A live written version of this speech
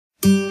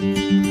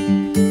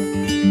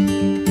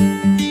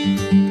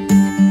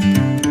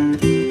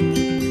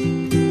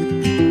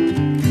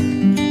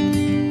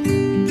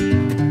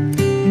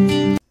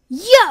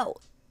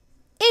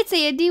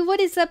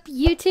is up,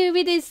 YouTube?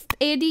 It is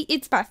Andy.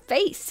 It's my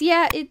face.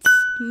 Yeah, it's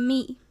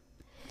me.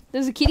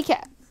 There's a kitty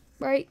cat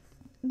right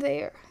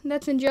there.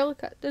 That's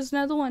Angelica. There's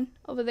another one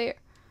over there.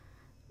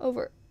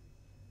 Over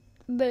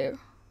there.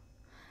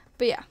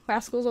 But yeah,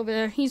 Rascal's over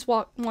there. He's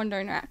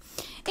wandering around.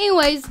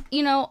 Anyways,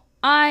 you know,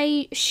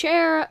 I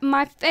share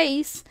my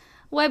face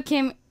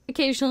webcam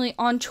occasionally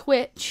on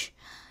Twitch.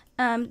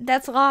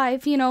 That's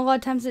live. You know, a lot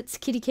of times it's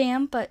kitty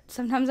cam, but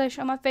sometimes I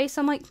show my face.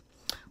 I'm like,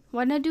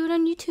 why not do it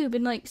on YouTube?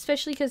 And like,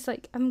 especially because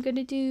like I'm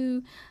gonna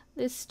do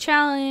this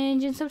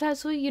challenge, and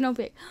sometimes we, you know,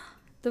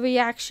 the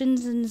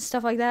reactions and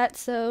stuff like that.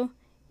 So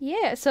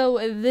yeah, so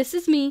this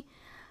is me.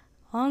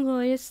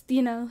 Glorious,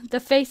 you know, the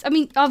face. I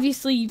mean,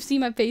 obviously you've seen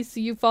my face, so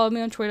you follow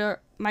me on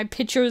Twitter. My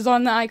picture is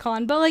on the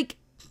icon, but like,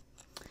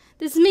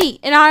 this is me,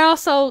 and I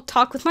also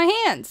talk with my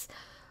hands.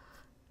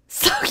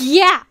 So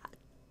yeah,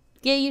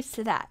 get used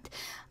to that.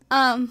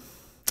 But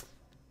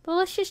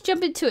let's just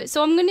jump into it.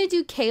 So I'm gonna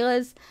do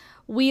Kayla's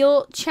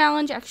wheel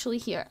challenge. Actually,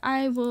 here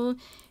I will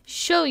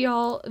show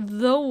y'all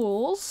the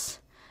rules.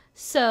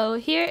 So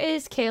here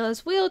is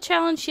Kayla's wheel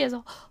challenge. She has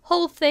a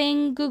whole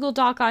thing, Google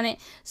Doc on it.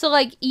 So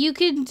like you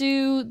can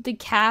do the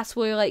cast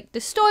where like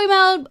the story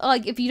mode,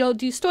 like if you don't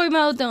do story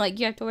mode, then like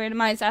you have to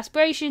randomize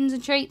aspirations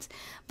and traits.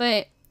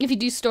 But if you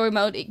do story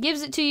mode, it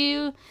gives it to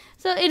you.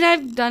 So and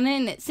I've done it,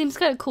 and it seems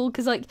kind of cool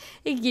because like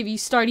it can give you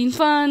starting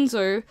funds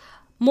or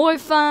more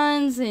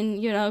funds,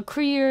 and you know,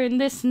 career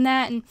and this and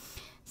that, and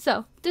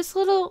so just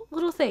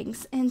little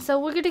things. And so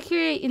we're gonna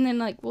create, and then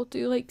like we'll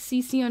do like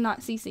CC or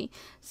not CC.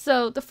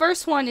 So the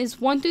first one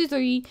is 1 through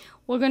 3.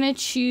 We're gonna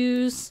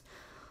choose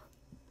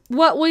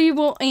what we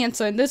will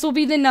answer, and this will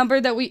be the number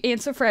that we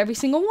answer for every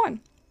single one.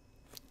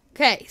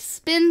 Okay,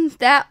 spin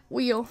that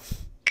wheel.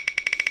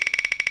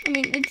 I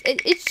mean,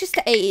 it's just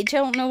the age. I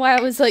don't know why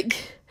I was like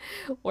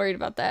worried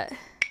about that.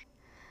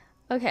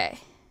 Okay.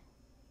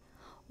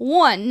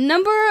 1,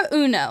 number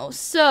uno.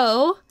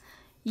 So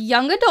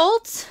young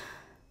adults.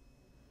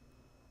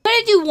 I'm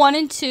gonna do 1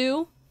 and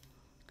 2.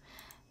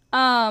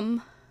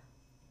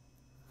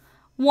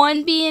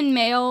 1 being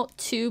male,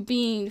 2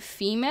 being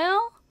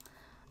female,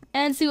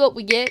 and see what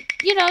we get.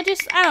 You know,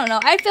 just I don't know.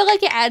 I feel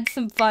like it adds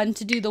some fun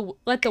to do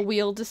let the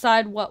wheel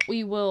decide what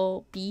we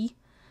will be.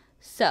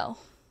 So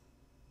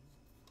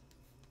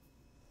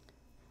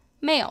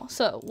male.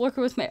 So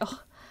working with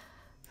male.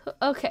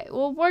 Okay,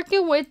 we're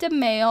working with the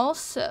male,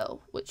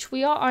 so, which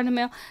we are on a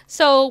male.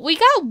 So, we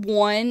got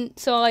 1,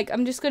 so, like,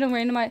 I'm just gonna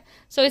randomize.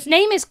 So, his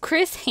name is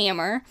Chris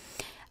Hammer.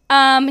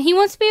 He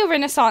wants to be a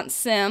Renaissance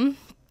sim.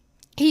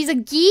 He's a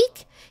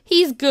geek,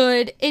 he's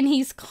good, and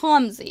he's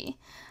clumsy.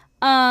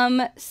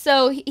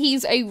 So,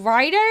 he's a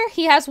writer,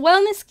 he has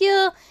wellness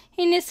skill,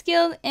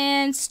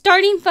 and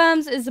starting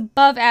funds is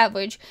above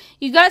average.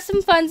 You got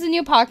some funds in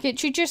your pocket,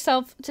 treat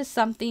yourself to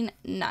something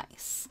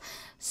nice.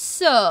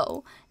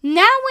 So,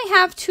 now we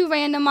have to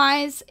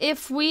randomize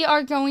if we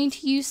are going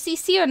to use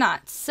CC or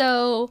not.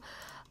 So,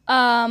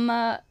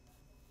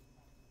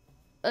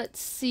 let's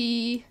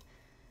see.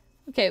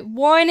 Okay,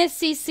 1 is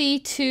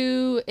CC,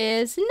 2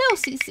 is no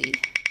CC.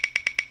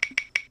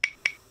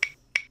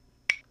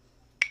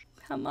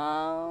 Come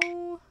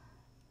on.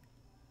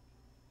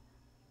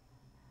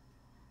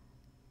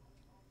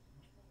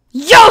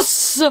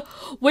 Yes!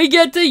 We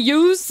get to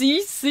use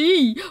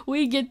CC.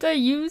 We get to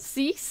use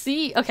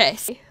CC. Okay,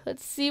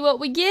 let's see what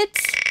we get.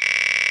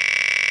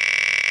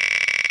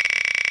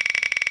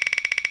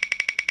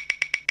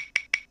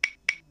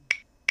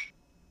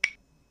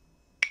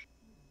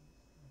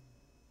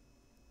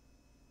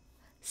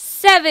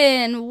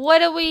 Seven. What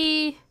do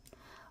we...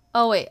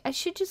 Oh, wait. I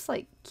should just,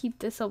 like, keep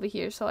this over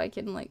here so I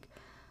can, like...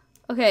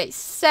 Okay,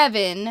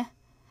 7.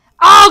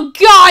 Oh,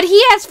 God! He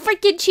has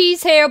freaking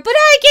cheese hair, but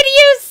I can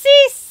use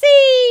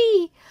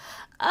CC!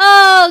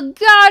 Oh,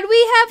 God!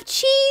 We have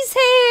cheese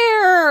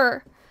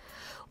hair!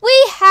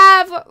 We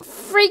have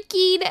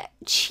freaking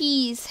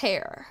cheese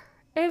hair.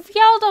 If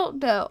y'all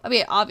don't know... I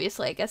mean,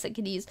 obviously, I guess I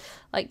could use,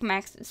 like,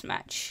 Max's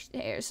Match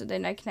hair, so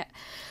then I can...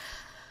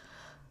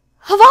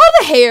 Of all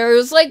the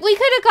hairs, like, we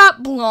could have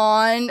got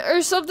blonde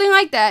or something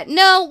like that.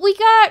 No, we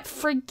got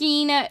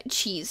freaking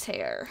cheese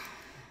hair.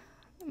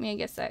 I mean, I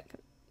guess that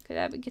could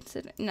have been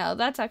considered. No,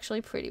 that's actually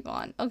pretty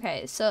blonde.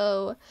 Okay,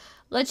 so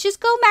let's just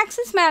go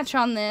Max's Match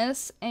on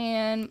this,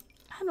 and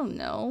I don't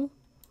know.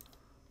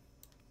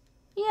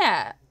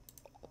 Yeah.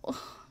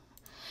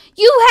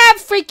 You have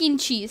freaking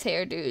cheese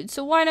hair, dude,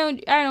 so why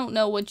don't... I don't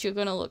know what you're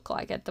gonna look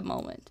like at the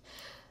moment.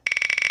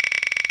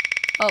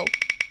 Oh.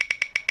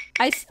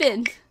 I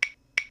spin.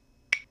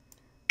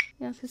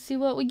 Now let's see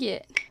what we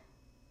get.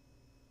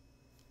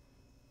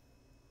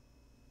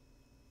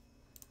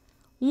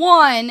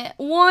 1.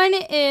 1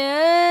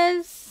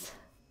 is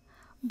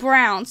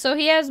brown. So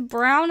he has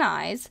brown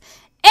eyes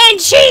and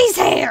cheese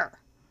hair.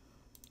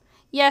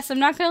 Yes, I'm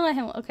not gonna let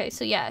him. Okay,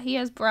 so yeah, he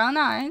has brown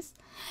eyes,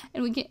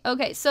 and we can.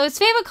 Okay, so his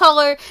favorite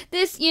color.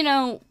 This, you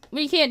know,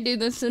 we can't do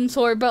this in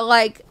sort, but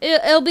like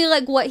it'll be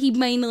like what he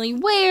mainly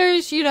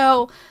wears. You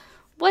know,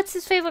 what's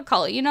his favorite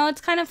color? You know,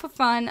 it's kind of for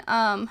fun.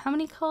 How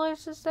many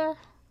colors is there?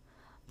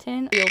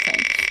 10. Real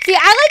thing. See, I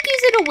like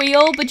using a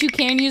wheel, but you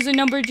can use a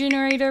number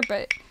generator,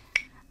 but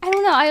I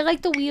don't know. I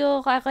like the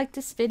wheel. I like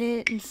to spin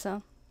it, and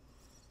so.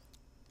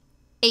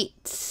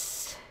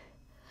 8.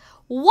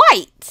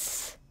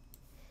 White.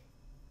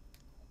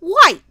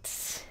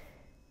 White.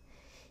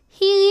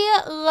 He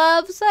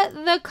loves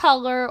the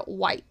color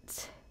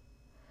white.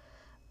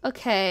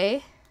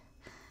 Okay.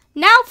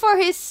 Now for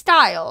his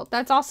style.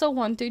 That's also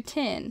 1 through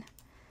 10.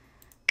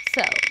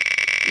 So,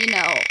 you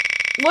know,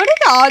 what are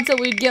the odds that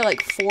we'd get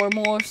like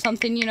formal or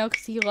something, you know,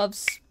 because he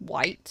loves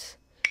white.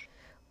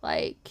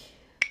 Like,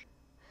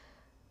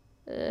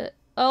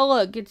 oh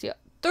look, it's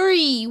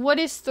 3. What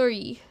is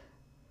 3?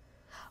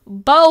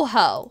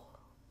 Boho.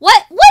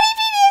 What even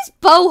is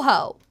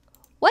boho?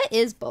 What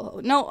is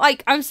boho? No,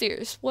 like, I'm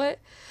serious. What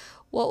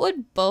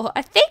would boho?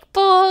 I think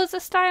boho is a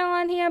style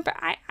on here, but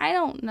I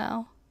don't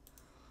know.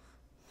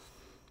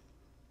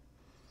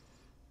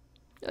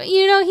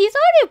 You know, he's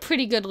already a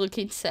pretty good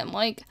looking sim.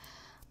 Like,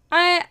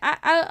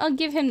 I'll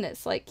give him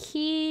this. Like,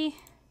 let's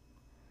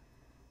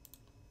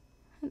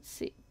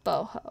see,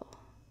 boho.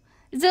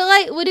 Is it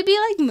like, would it be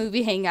like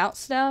movie hangout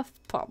stuff?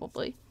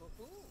 Probably.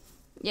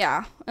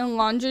 Yeah, and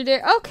laundry day.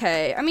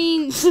 Okay, I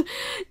mean,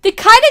 the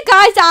kind of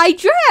guys I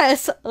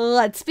dress.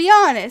 Let's be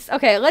honest.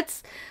 Okay,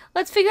 let's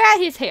figure out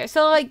his hair.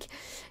 So like,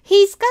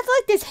 he's got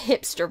like this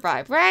hipster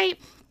vibe, right?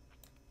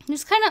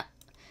 Just kind of,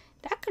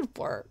 that could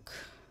work.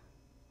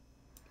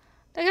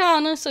 That could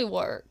honestly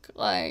work.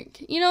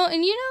 Like, you know,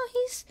 and you know,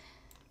 he's,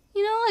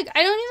 you know, like,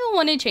 I don't even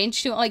want to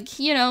change to, like,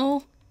 you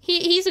know,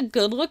 he's a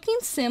good looking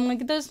sim.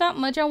 Like, there's not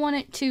much I want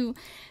it to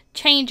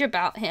change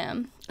about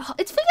him. Oh,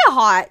 it's freaking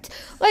hot.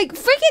 Like,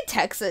 freaking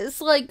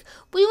Texas. Like,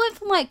 we went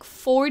from like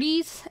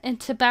 40s and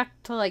to back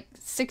to like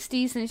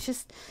 60s, and it's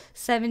just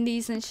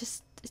 70s, and it's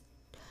just,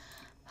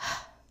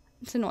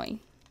 it's annoying.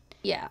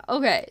 Yeah,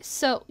 okay,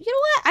 so, you know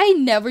what? I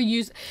never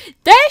use,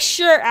 that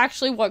shirt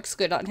actually works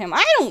good on him.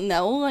 I don't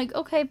know, like,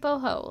 okay,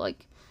 boho,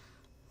 like,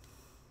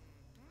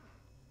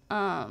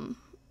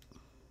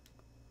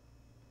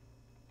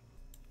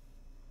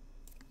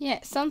 yeah,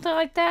 something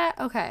like that,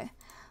 okay.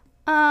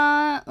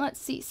 Let's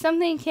see,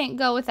 something can't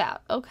go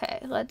without.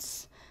 Okay,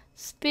 let's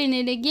spin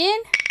it again.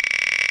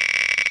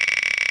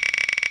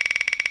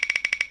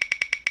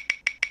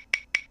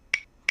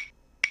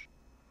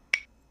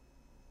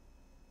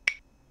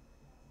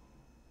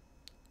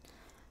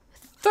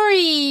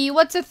 Three.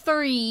 What's a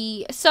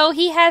 3? So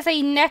he has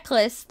a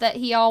necklace that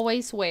he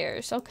always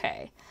wears.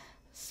 Okay.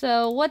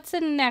 So what's a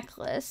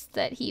necklace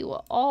that he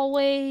will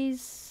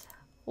always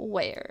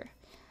wear?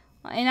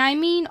 And I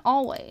mean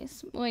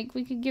always. Like,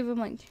 we could give him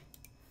like,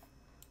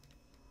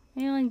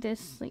 maybe like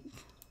this. Like,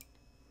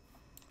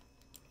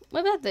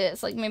 what about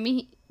this? Like,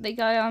 maybe they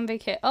got it on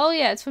vacation. Oh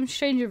yeah, it's from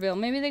Strangerville.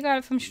 Maybe they got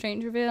it from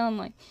Strangerville, and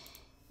like,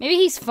 maybe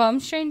he's from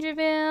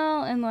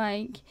Strangerville, and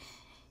like,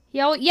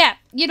 yeah,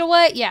 you know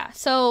what? Yeah,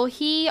 so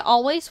he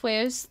always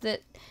wears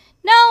that.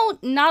 No,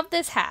 not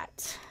this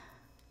hat.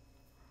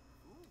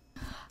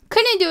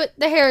 Couldn't do it.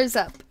 The hair is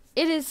up.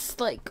 It is,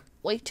 like,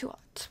 way too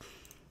hot.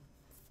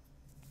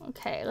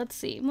 Okay, let's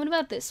see. What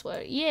about this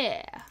one?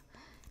 Yeah.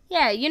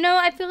 Yeah, you know,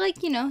 I feel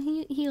like, you know,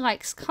 he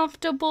likes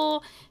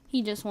comfortable.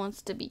 He just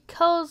wants to be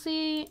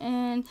cozy.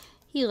 And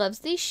he loves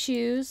these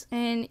shoes.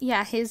 And,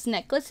 yeah, his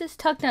necklace is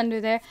tucked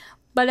under there.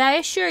 But I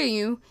assure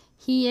you,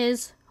 he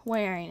is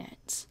wearing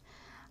it.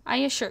 I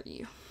assure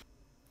you.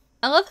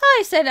 I love how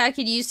I said I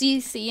could use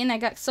ZC and I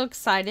got so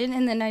excited,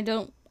 and then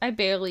I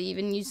barely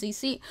even use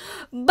ZC.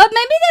 But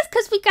maybe that's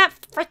because we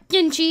got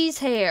freaking cheese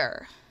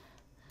hair.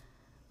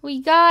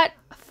 We got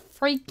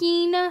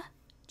freaking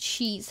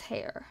cheese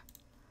hair.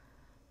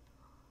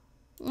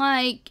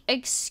 Like,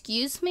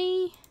 excuse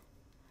me?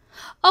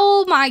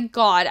 Oh my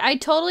god, I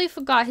totally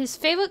forgot. His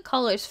favorite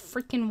color is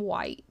freaking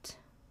white.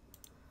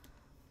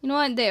 You know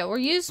what? There, we'll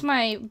use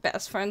my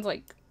best friend's,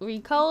 like,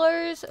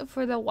 recolors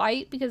for the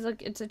white because,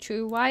 like, it's a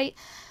true white.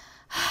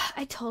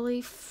 I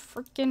totally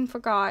freaking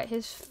forgot.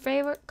 His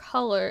favorite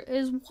color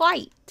is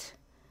white.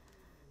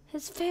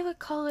 His favorite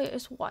color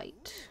is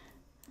white.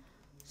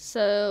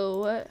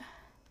 So,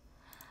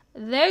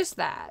 there's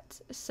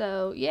that.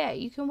 So, yeah,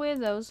 you can wear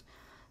those.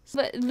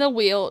 But the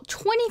wheel,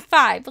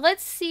 25.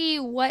 Let's see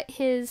what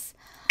his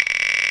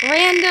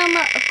random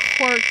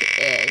quirk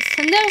is.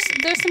 And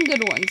there's some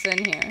good ones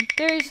in here.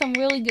 There's some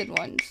really good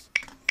ones.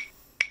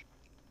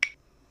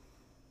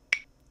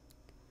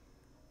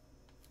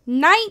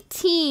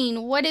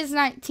 19. What is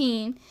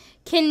 19?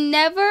 Can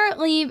never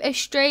leave a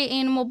stray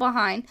animal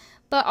behind,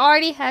 but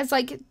already has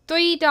like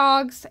 3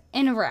 dogs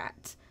and a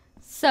rat.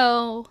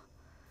 So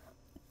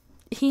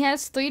he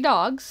has 3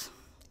 dogs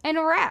and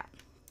a rat.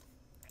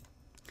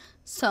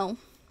 So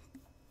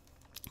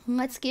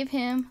let's give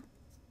him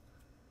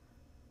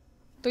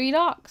 3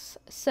 dogs.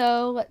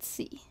 So let's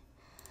see.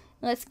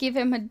 Let's give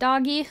him a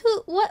doggy.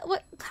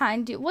 What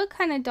kind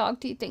of dog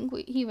do you think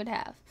he would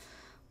have?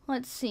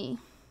 Let's see.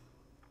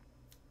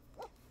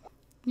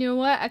 You know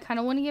what? I kind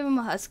of want to give him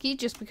a husky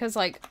just because,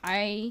 like,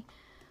 I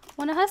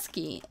want a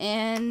husky.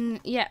 And,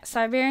 yeah,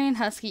 Siberian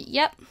husky.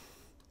 Yep.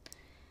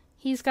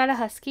 He's got a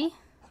husky.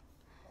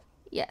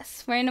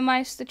 Yes.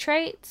 Randomize the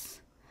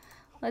traits.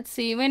 Let's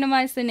see.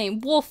 Randomize the name.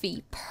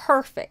 Wolfie.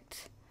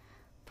 Perfect.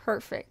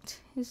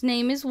 Perfect. His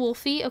name is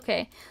Wolfie.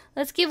 Okay.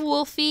 Let's give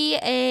Wolfie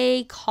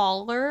a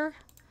collar.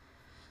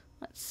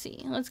 Let's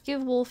see. Let's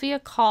give Wolfie a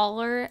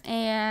collar.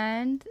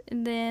 And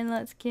then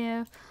let's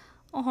give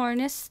a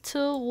harness to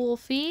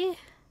Wolfie.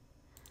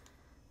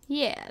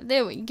 Yeah.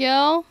 There we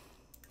go.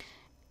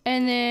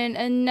 And then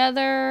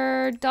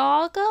another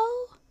doggo.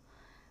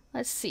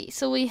 Let's see.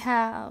 So we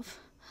have...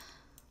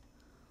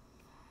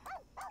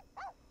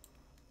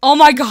 Oh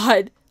my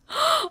god.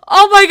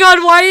 Oh my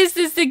god, why is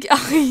this thing?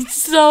 Oh, it's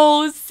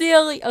so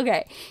silly.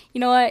 Okay, you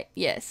know what?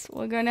 Yes,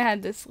 we're gonna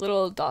have this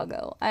little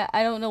doggo.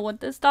 I don't know what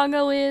this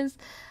doggo is,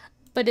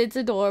 but it's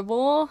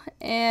adorable.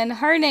 And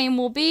her name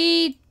will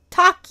be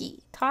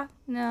Taki.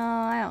 No,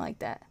 I don't like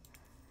that.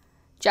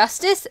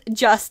 Justice?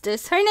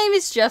 Justice. Her name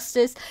is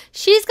Justice.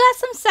 She's got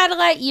some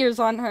satellite ears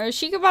on her.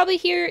 She could probably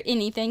hear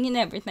anything and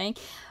everything.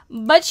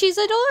 But she's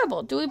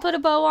adorable. Do we put a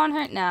bow on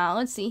her? No,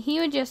 let's see. He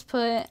would just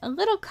put a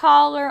little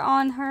collar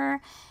on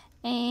her.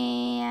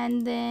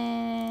 And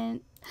then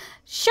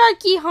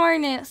Sharky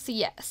harness.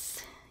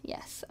 Yes.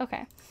 Yes.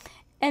 Okay.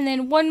 And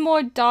then one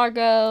more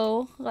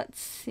doggo. Let's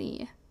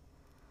see.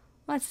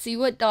 Let's see.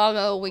 What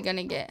doggo are we going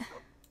to get?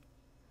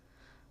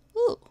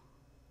 Ooh.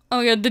 Oh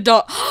my god, the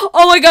dog.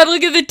 Oh my god,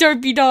 look at the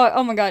derpy dog.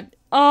 Oh my god.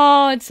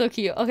 Oh, it's so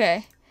cute.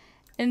 Okay.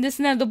 And this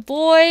now the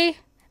boy.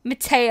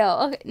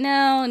 Mateo. Okay.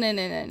 No.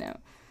 No.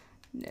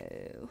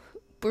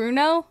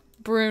 Bruno?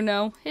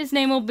 Bruno. His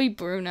name will be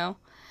Bruno.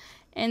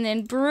 And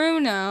then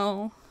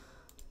Bruno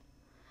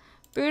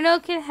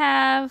can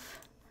have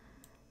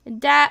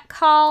that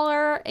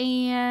collar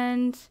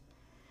and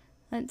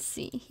let's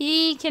see.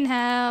 He can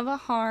have a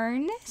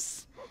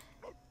harness.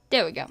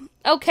 There we go.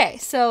 Okay,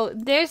 so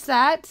there's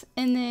that.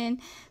 And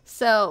then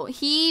so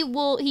he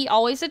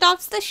always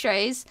adopts the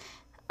strays.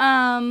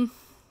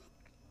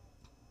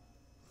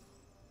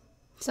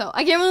 So,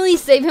 I can't really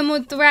save him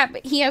with the rat,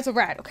 but he has a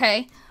rat,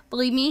 okay?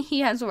 Believe me,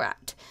 he has a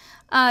rat.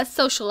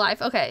 Social life.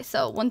 Okay,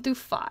 so 1 through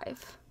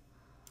 5.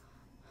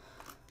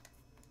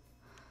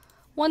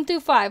 1 through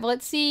 5.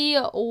 Let's see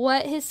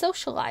what his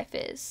social life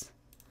is.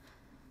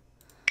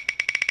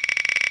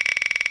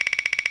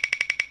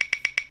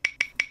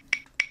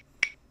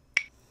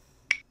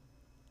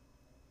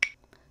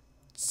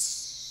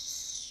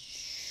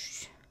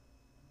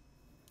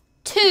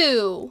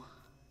 Two.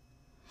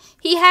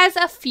 He has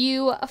a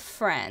few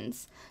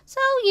friends. So,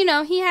 you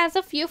know, he has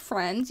a few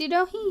friends. You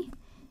know,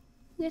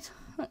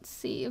 let's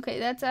see. Okay,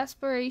 that's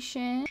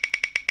aspiration.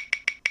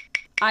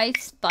 I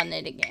spun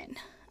it again.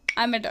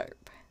 I'm a derp.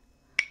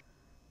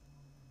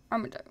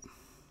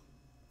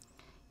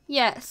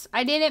 Yes,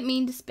 I didn't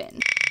mean to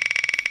spin.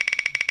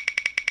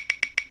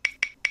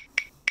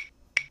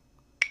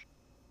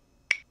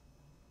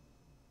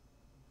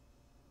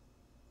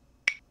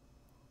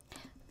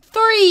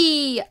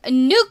 Three,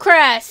 new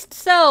crest.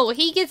 So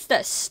he gets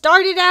to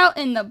start it out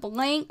in the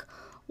blank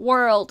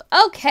world.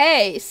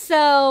 Okay,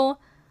 so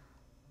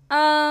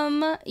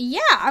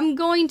yeah, I'm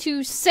going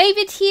to save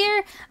it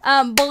here.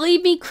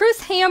 Believe me,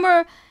 Chris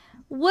Hammer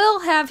will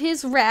have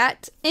his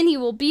rat and he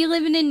will be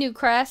living in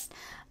Newcrest.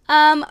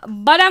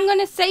 But I'm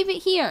gonna save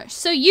it here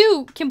so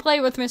you can play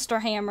with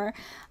Mr. Hammer.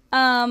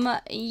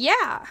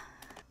 Yeah.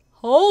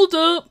 Hold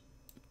up.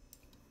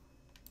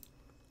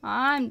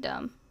 I'm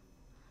dumb.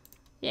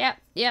 Yep,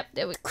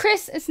 there we go.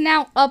 Chris is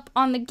now up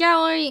on the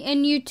gallery,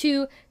 and you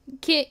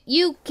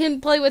can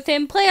play with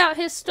him, play out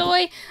his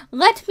story.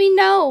 Let me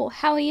know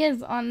how he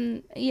is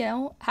on, you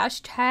know,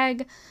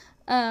 hashtag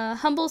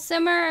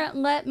humblesimmer.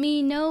 Let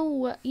me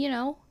know, you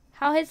know,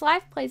 how his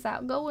life plays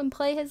out. Go and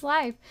play his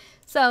life.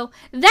 So,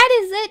 that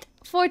is it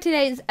for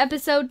today's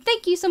episode.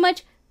 Thank you so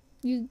much.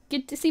 You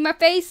get to see my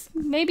face.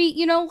 Maybe,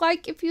 you know,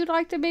 like, if you'd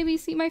like to maybe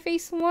see my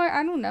face more.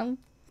 I don't know.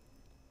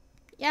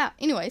 Yeah,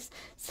 anyways,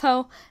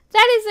 so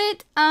that is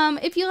it.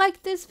 If you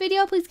liked this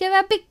video, please give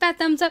it a big fat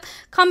thumbs up.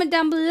 Comment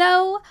down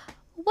below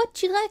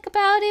what you like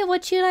about it,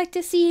 what you'd like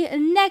to see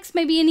next,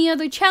 maybe any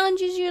other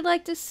challenges you'd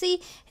like to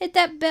see. Hit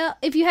that bell.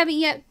 If you haven't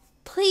yet,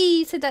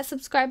 please hit that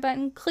subscribe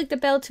button. Click the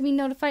bell to be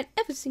notified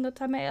every single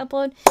time I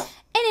upload.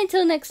 And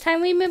until next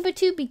time, remember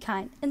to be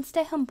kind and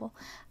stay humble.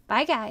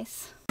 Bye,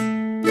 guys.